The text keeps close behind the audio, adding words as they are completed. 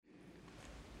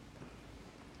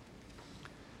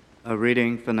A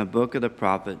reading from the book of the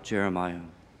prophet Jeremiah.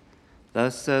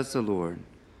 Thus says the Lord,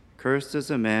 cursed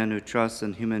is a man who trusts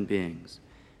in human beings,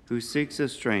 who seeks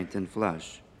his strength in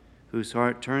flesh, whose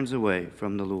heart turns away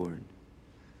from the Lord.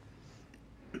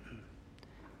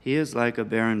 He is like a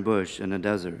barren bush in a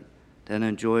desert that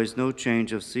enjoys no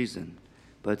change of season,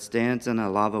 but stands in a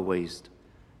lava waste,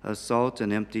 a salt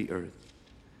and empty earth.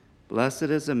 Blessed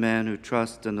is the man who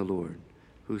trusts in the Lord,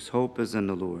 whose hope is in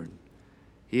the Lord.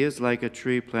 He is like a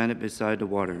tree planted beside the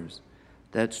waters,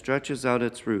 that stretches out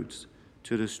its roots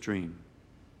to the stream.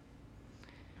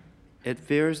 It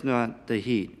fears not the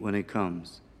heat when it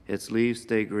comes, its leaves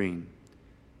stay green.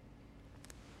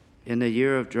 In the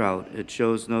year of drought it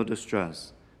shows no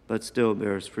distress, but still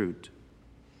bears fruit.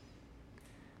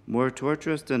 More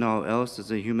torturous than all else is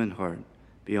the human heart,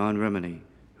 beyond remedy.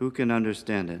 Who can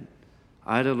understand it?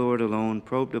 I, the Lord alone,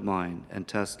 probe the mind and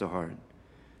test the heart,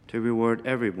 to reward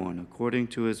everyone according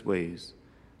to his ways,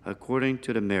 according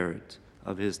to the merit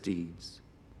of his deeds.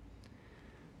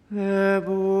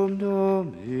 Verbum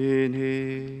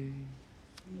Domini.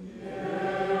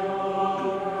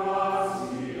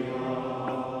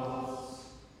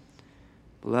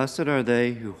 Blessed are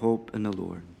they who hope in the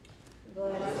Lord.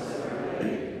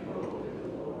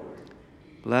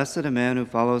 Blessed a man who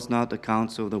follows not the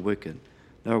counsel of the wicked,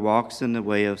 nor walks in the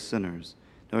way of sinners,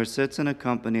 nor sits in the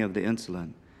company of the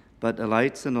insolent, but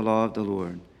delights in the law of the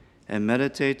Lord, and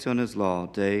meditates on his law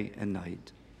day and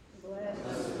night.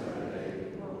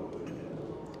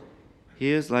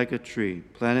 He is like a tree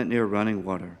planted near running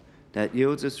water, that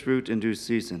yields its fruit in due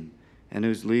season, and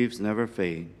whose leaves never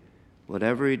fade.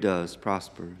 Whatever he does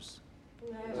prospers.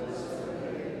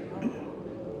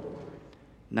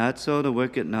 Not so the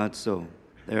wicked, not so.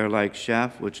 They are like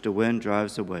chaff which the wind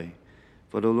drives away.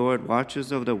 For the Lord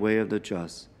watches over the way of the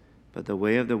just, but the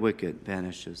way of the wicked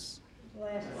vanishes.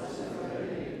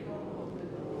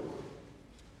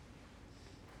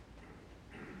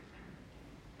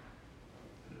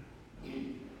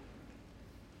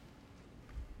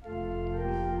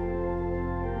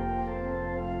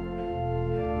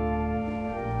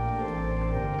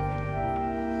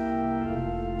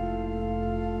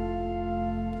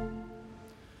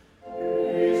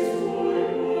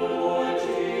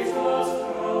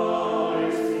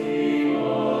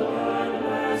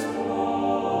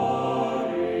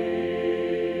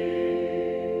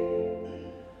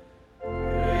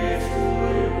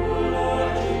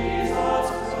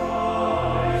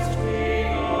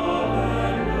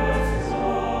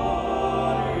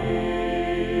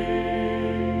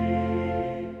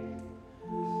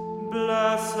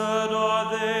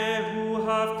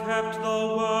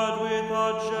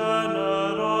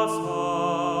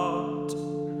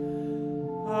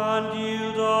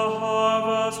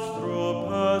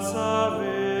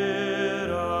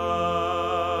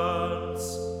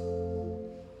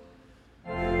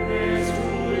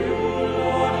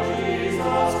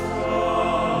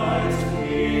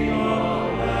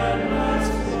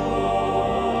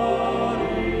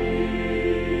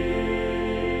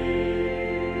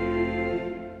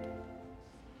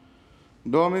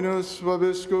 Dominus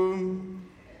vobiscum.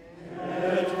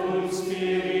 Et cum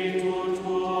spiritu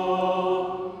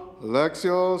tuo.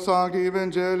 Lectio Sancti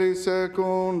Evangelii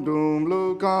secundum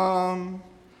Lucam.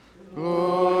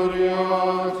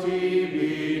 Gloria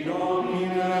tibi,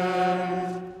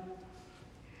 Domine.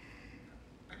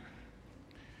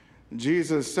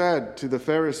 Jesus said to the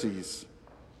Pharisees,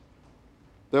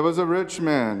 "There was a rich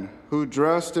man who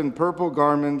dressed in purple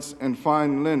garments and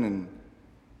fine linen,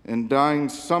 and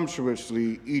dined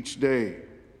sumptuously each day.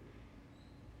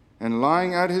 And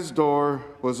lying at his door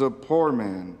was a poor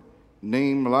man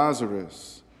named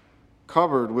Lazarus,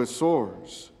 covered with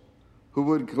sores, who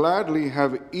would gladly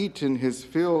have eaten his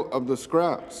fill of the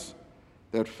scraps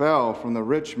that fell from the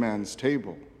rich man's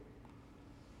table.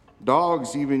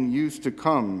 Dogs even used to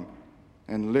come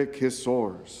and lick his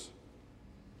sores.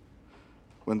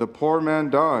 When the poor man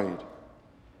died,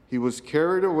 he was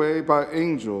carried away by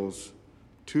angels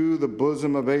to the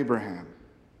bosom of Abraham.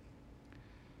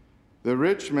 The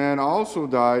rich man also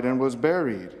died and was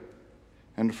buried,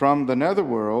 and from the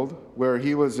netherworld, where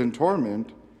he was in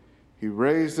torment, he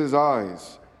raised his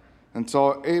eyes and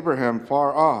saw Abraham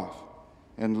far off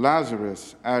and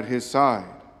Lazarus at his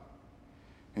side.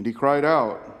 And he cried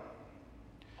out,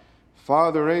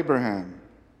 'Father Abraham,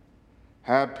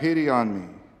 have pity on me.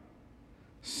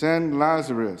 Send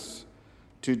Lazarus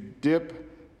to dip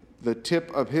the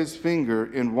tip of his finger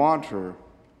in water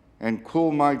and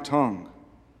cool my tongue,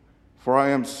 for I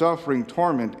am suffering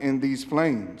torment in these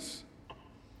flames.'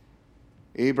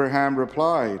 Abraham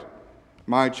replied,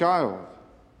 'My child,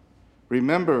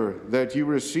 Remember that you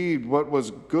received what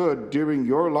was good during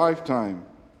your lifetime,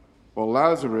 while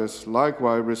Lazarus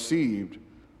likewise received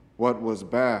what was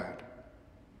bad.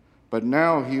 But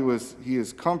now he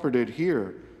is comforted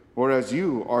here, whereas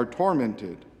you are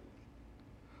tormented.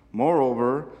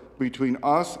 Moreover, between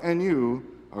us and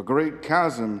you, a great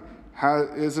chasm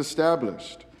is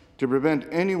established, to prevent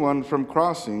anyone from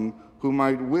crossing who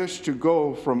might wish to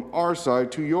go from our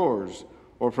side to yours,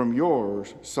 or from your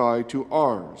side to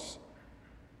ours.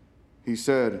 He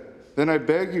said, Then I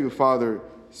beg you, Father,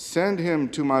 send him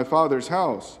to my father's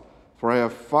house, for I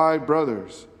have 5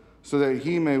 brothers, so that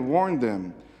he may warn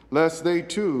them, lest they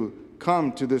too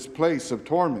come to this place of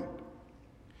torment.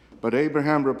 But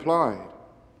Abraham replied,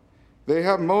 They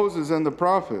have Moses and the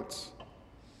prophets.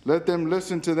 Let them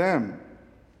listen to them.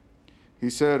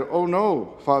 He said, Oh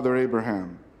no, Father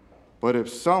Abraham, but if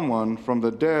someone from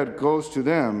the dead goes to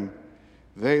them,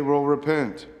 they will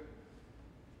repent.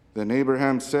 Then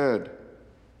Abraham said,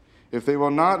 If they will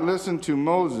not listen to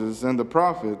Moses and the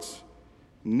prophets,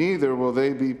 neither will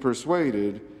they be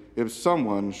persuaded if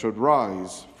someone should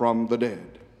rise from the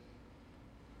dead.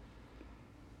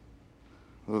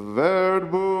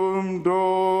 Verbum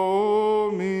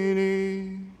Domini.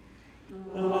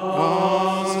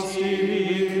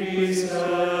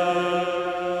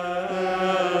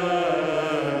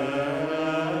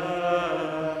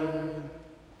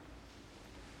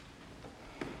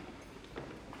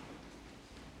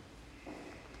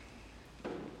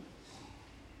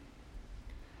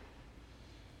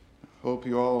 Hope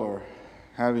you all are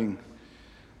having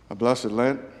a blessed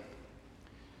Lent.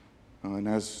 And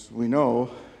as we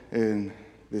know, in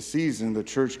this season, the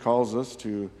church calls us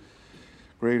to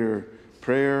greater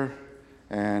prayer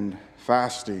and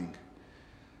fasting.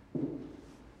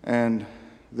 And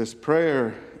this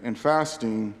prayer and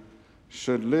fasting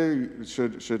should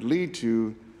lead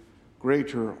to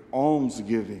greater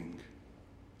almsgiving.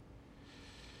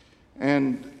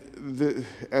 And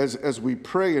as we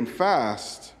pray and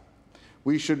fast,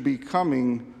 we should be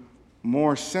becoming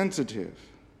more sensitive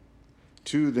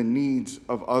to the needs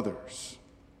of others.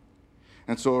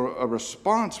 And so a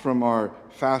response from our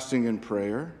fasting and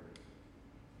prayer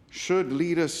should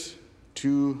lead us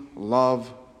to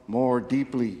love more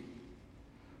deeply,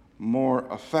 more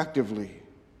effectively.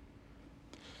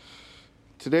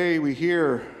 Today we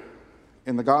hear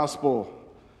in the gospel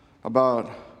about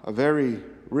a very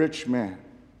rich man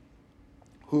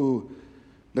who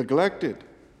neglected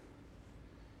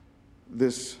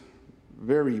this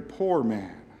very poor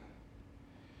man.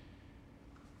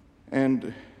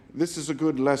 And this is a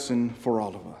good lesson for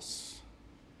all of us.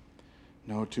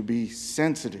 To be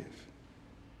sensitive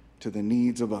to the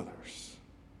needs of others,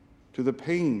 to the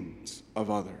pains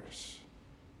of others.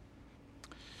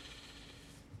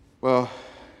 Well,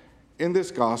 in this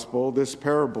gospel, this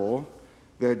parable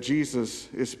that Jesus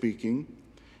is speaking,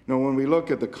 when we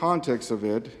look at the context of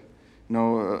it,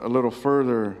 a little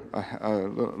further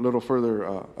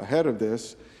ahead of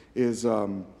this is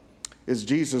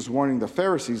Jesus warning the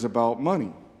Pharisees about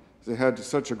money. They had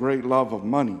such a great love of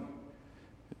money,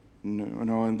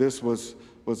 and this was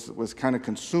kind of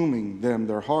consuming them,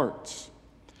 their hearts.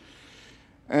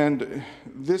 And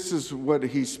this is what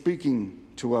he's speaking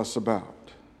to us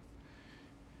about.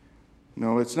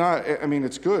 It's not.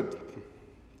 It's good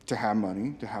to have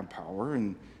money, to have power,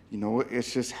 and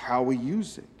it's just how we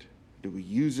use it. Do we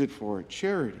use it for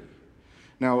charity?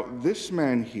 Now, this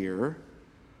man here,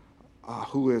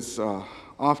 who is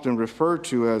often referred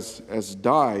to as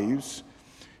Dives,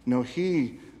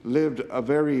 he lived a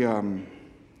very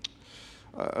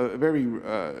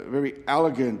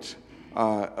elegant,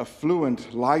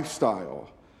 affluent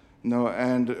lifestyle,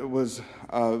 and was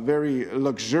very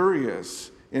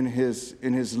luxurious in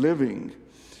his living.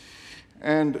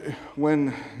 And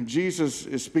when Jesus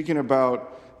is speaking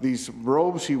about these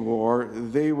robes he wore,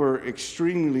 they were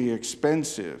extremely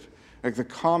expensive. Like the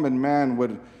common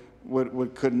man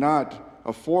could not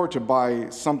afford to buy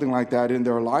something like that in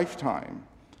their lifetime.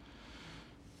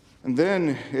 And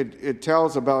then it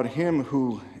tells about him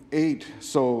who ate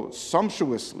so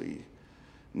sumptuously,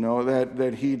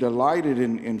 that he delighted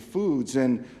in foods.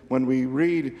 And when we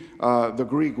read the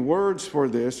Greek words for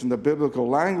this in the biblical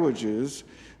languages,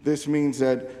 this means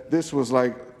that this was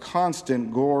like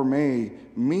constant gourmet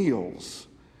meals,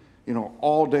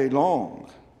 all day long,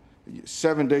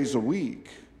 7 days a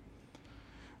week.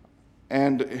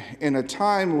 And in a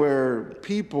time where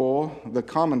people, the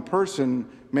common person,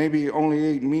 maybe only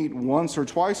ate meat once or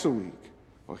twice a week,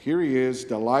 well, here he is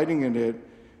delighting in it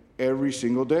every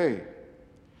single day.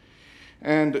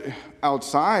 And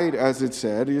outside, as it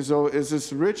said, is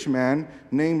this rich man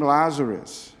named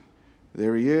Lazarus.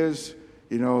 There he is,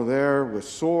 there with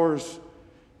sores,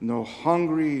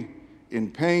 hungry,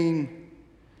 in pain.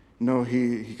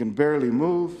 He can barely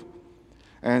move.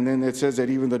 And then it says that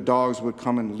even the dogs would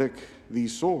come and lick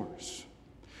these sores.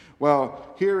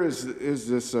 Well, here is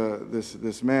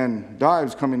this man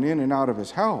Dives coming in and out of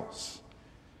his house.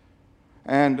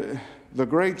 And the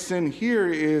great sin here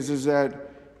is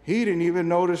that he didn't even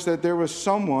notice that there was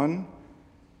someone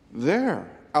there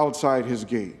outside his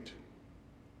gate.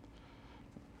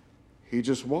 He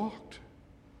just walked.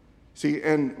 See,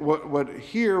 and what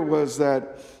here was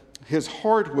that his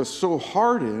heart was so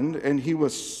hardened and he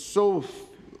was so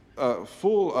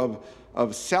full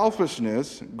of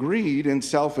selfishness, greed, and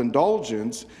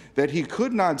self-indulgence that he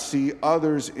could not see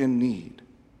others in need.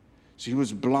 So he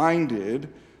was blinded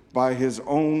by his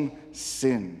own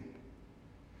sin.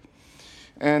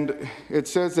 And it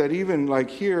says that even like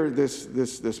here,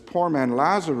 this poor man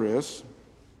Lazarus,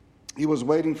 he was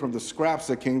waiting from the scraps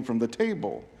that came from the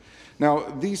table. Now,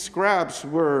 these scraps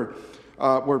were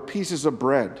pieces of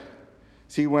bread.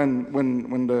 See,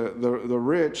 when the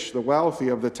rich, the wealthy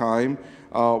of the time,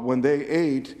 when they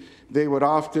ate, they would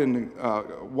often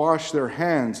wash their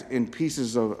hands in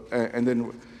pieces of, and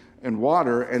then in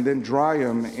water, and then dry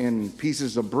them in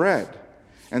pieces of bread.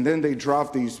 And then they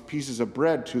drop these pieces of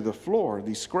bread to the floor,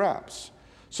 these scraps.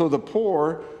 So the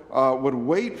poor would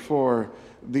wait for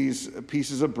these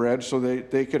pieces of bread so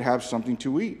they could have something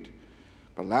to eat.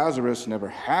 But Lazarus never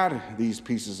had these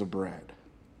pieces of bread.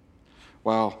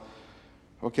 Well,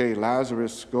 okay,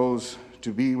 Lazarus goes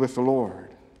to be with the Lord.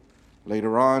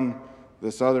 Later on,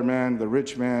 this other man, the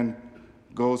rich man,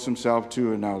 goes himself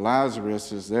too, and now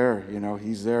Lazarus is there.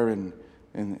 He's there in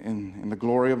the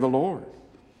glory of the Lord.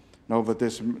 No, but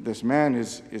this man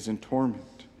is in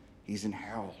torment. He's in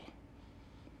hell.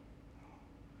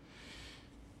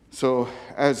 So,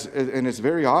 and it's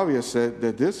very obvious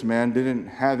that this man didn't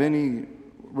have any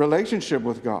relationship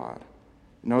with God.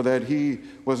 That he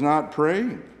was not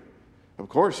praying. Of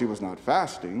course, he was not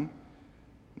fasting.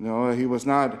 He was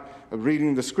not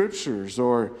reading the scriptures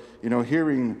or,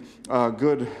 hearing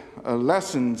good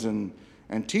lessons and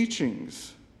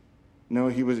teachings. No,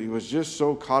 he was just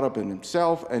so caught up in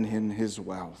himself and in his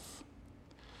wealth.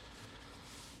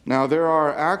 Now, there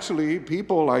are actually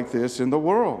people like this in the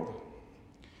world.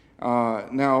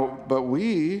 But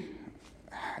we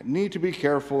need to be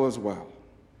careful as well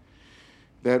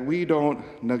that we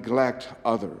don't neglect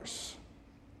others.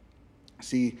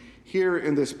 See, here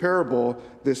in this parable,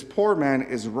 this poor man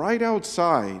is right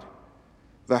outside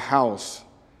the house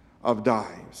of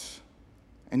Dives,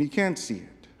 and he can't see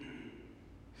it.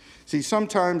 See,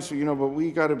 sometimes, but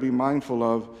we got to be mindful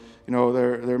of,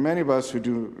 there are many of us who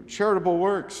do charitable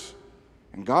works,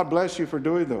 and God bless you for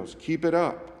doing those. Keep it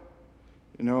up.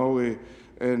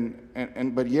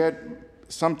 But yet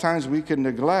sometimes we can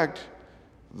neglect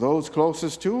those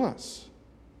closest to us.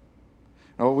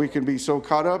 We can be so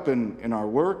caught up in our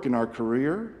work, in our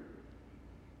career,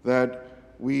 that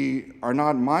we are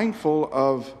not mindful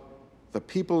of the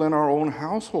people in our own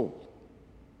household.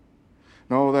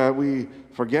 That we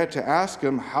forget to ask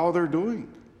them how they're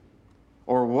doing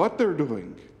or what they're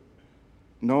doing.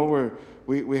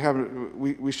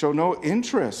 We show no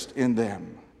interest in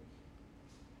them.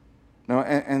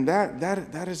 And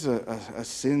that is a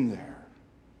sin there.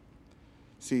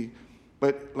 See,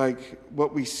 but like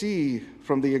what we see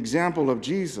from the example of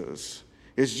Jesus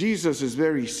is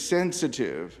very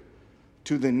sensitive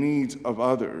to the needs of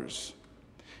others.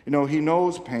 He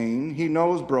knows pain, he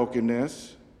knows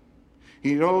brokenness,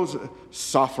 he knows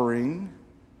suffering,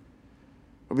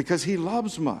 because he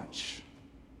loves much.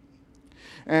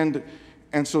 And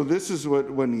so this is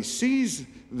what, when he sees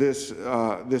this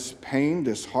pain,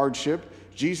 this hardship,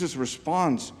 Jesus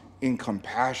responds in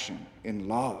compassion, in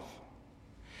love.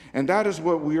 And that is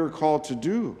what we are called to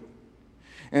do.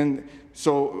 And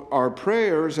so our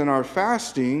prayers and our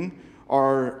fasting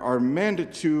are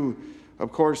meant to,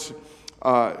 of course,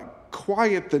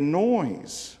 quiet the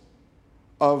noise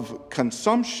of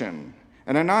consumption.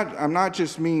 And I'm not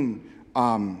just mean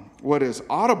what is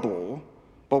audible,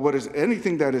 but what is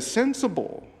anything that is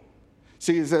sensible.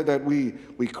 See, is that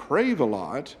we crave a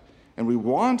lot and we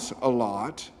want a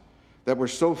lot, that we're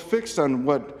so fixed on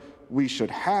what we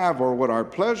should have or what our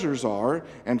pleasures are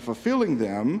and fulfilling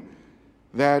them,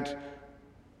 that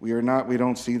we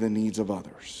don't see the needs of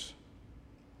others.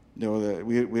 That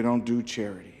we don't do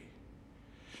charity.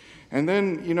 And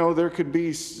then, there could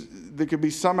be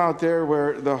some out there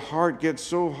where the heart gets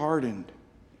so hardened,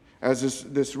 as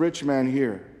this rich man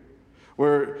here,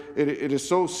 where it is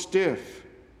so stiff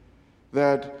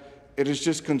that it is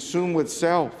just consumed with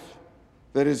self,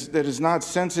 that is not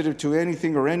sensitive to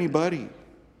anything or anybody.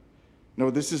 No,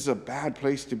 this is a bad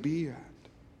place to be at.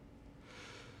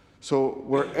 So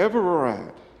wherever we're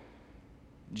at,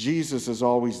 Jesus is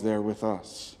always there with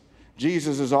us.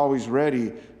 Jesus is always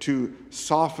ready to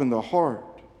soften the heart.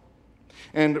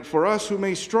 And for us who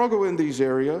may struggle in these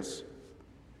areas,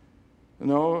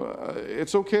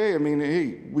 it's okay. I mean,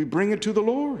 hey, we bring it to the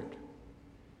Lord.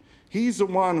 He's the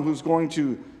one who's going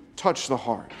to touch the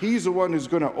heart. He's the one who's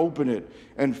going to open it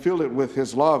and fill it with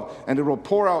his love, and it will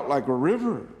pour out like a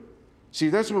river. See,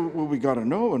 that's what we got to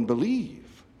know and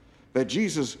believe, that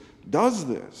Jesus does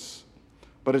this.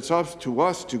 But it's up to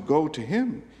us to go to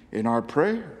him in our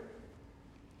prayer,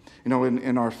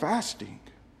 in our fasting.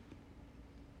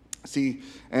 See,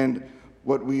 and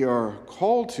what we are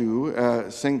called to,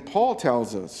 St. Paul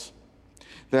tells us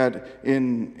that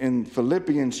in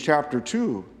Philippians chapter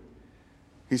 2,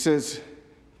 he says,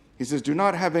 do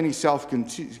not have any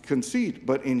self-conceit,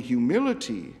 but in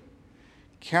humility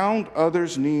count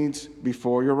others' needs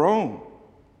before your own.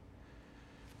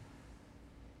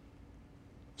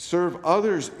 Serve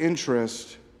others'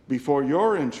 interest before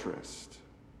your interest.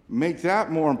 Make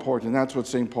that more important. That's what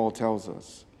St. Paul tells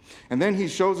us. And then he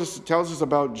tells us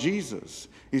about Jesus.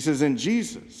 He says, in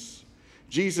Jesus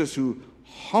who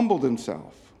humbled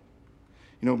himself,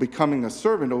 becoming a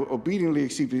servant, obediently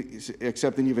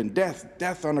accepting even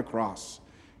death on a cross.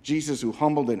 Jesus who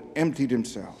humbled and emptied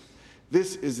himself.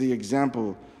 This is the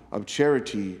example of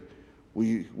charity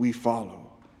we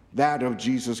follow. That of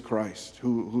Jesus Christ,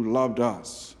 who loved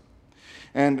us.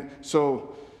 And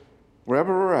so,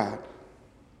 wherever we're at,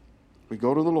 we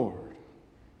go to the Lord.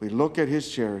 We look at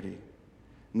his charity.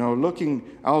 Now,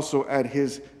 looking also at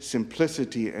his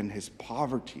simplicity and his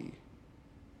poverty.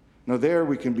 Now, there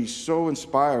we can be so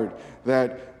inspired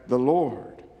that the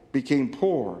Lord became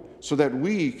poor so that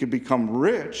we could become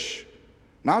rich,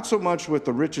 not so much with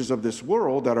the riches of this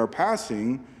world that are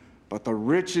passing, but the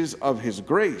riches of his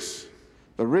grace,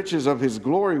 the riches of his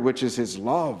glory, which is his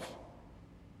love.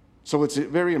 So it's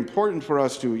very important for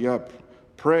us to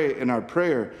pray in our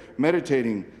prayer,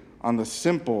 meditating on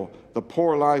the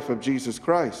poor life of Jesus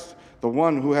Christ, the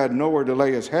one who had nowhere to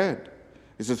lay his head.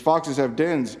 It says, foxes have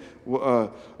dens,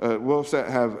 wolves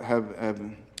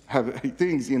have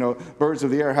things, birds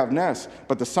of the air have nests,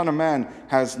 but the Son of Man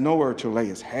has nowhere to lay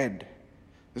his head.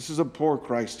 This is a poor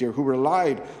Christ here who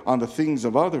relied on the things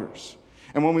of others.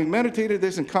 And when we meditated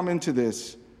this and come into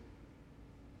this,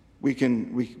 we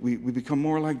become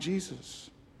more like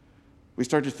Jesus. We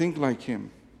start to think like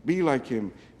him, be like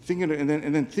him, thinking and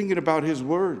then thinking about his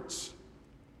words.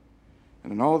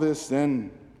 And in all this,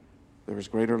 then there is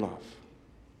greater love.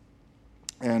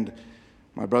 And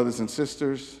my brothers and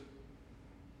sisters,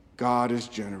 God is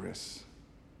generous.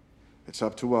 It's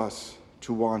up to us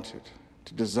to want it,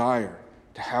 to desire,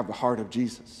 to have the heart of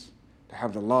Jesus, to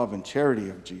have the love and charity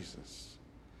of Jesus.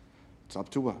 It's up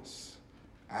to us.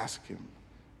 Ask him.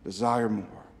 Desire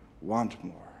more. Want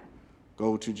more.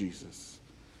 Go to Jesus.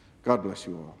 God bless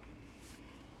you all.